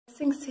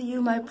Blessings to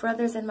you, my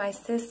brothers and my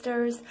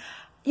sisters.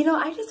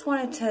 I just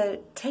wanted to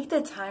take the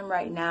time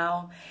right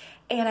now,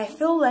 and I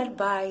feel led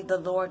by the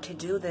Lord to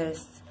do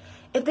this.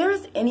 If there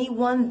is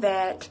anyone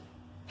that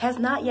has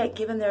not yet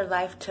given their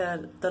life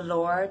to the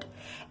Lord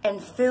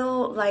and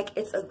feel like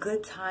it's a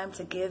good time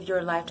to give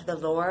your life to the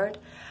Lord,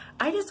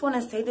 I just want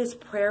to say this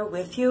prayer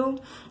with you,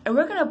 and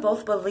we're going to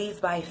both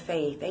believe by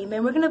faith.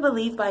 Amen. We're going to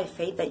believe by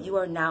faith that you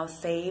are now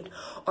saved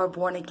or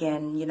born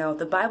again.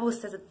 The Bible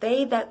says that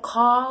they that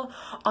call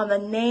on the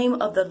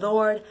name of the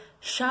Lord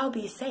shall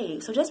be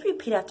saved. So just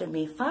repeat after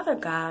me. Father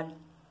God,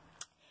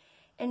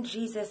 in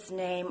Jesus'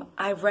 name,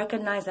 I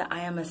recognize that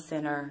I am a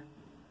sinner.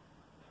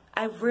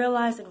 I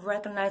realize and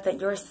recognize that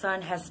your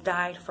Son has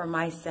died for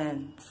my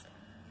sins.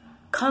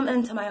 Come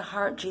into my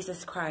heart,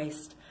 Jesus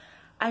Christ.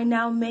 I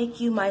now make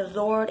you my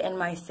Lord and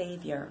my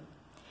Savior.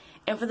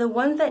 And for the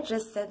ones that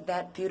just said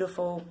that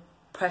beautiful,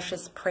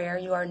 precious prayer,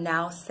 you are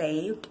now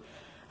saved.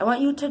 I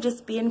want you to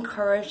just be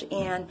encouraged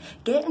and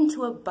get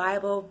into a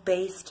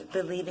Bible-based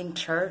believing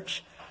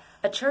church,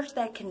 a church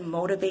that can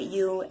motivate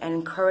you and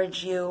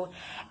encourage you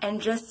and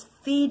just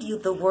feed you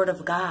the Word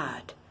of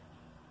God.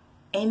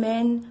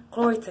 Amen.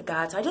 Glory to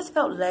God. So I just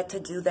felt led to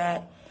do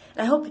that.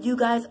 And I hope you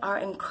guys are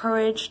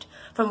encouraged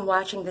from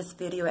watching this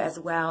video as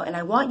well. And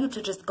I want you to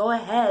just go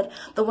ahead,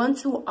 the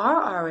ones who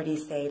are already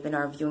saved and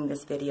are viewing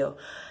this video.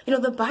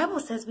 The Bible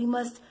says we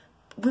must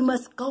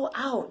go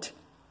out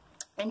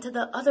into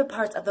the other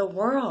parts of the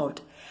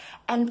world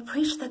and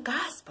preach the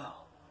gospel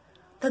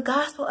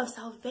of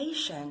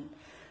salvation.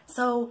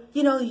 So,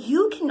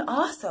 you can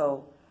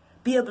also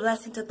be a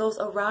blessing to those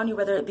around you,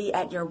 whether it be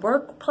at your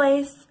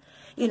workplace,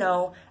 in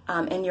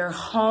your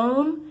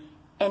home,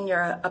 in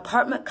your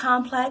apartment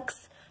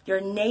complex,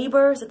 your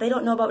neighbors. If they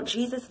don't know about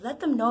Jesus,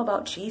 let them know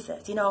about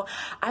Jesus.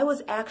 I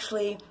was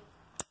actually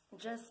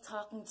just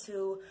talking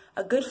to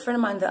a good friend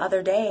of mine the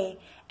other day,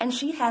 and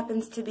she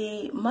happens to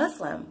be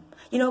Muslim,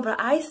 but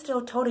I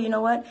still told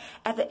her, what,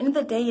 at the end of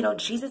the day,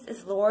 Jesus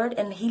is Lord,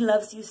 and he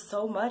loves you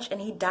so much,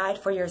 and he died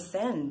for your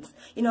sins.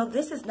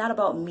 This is not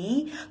about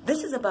me.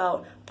 This is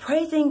about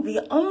praising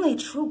the only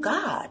true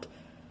God,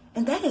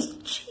 and that is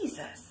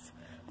Jesus.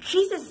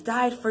 Jesus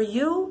died for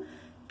you.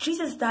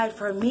 Jesus died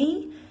for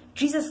me.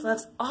 Jesus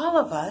loves all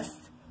of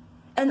us.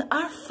 And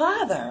our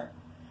Father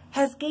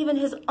has given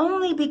his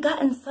only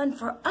begotten Son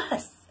for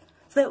us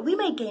so that we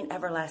may gain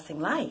everlasting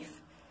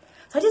life.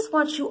 So I just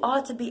want you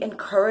all to be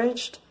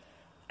encouraged.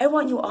 I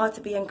want you all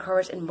to be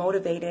encouraged and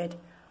motivated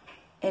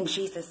in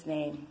Jesus'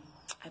 name.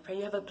 I pray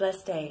you have a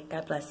blessed day.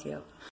 God bless you.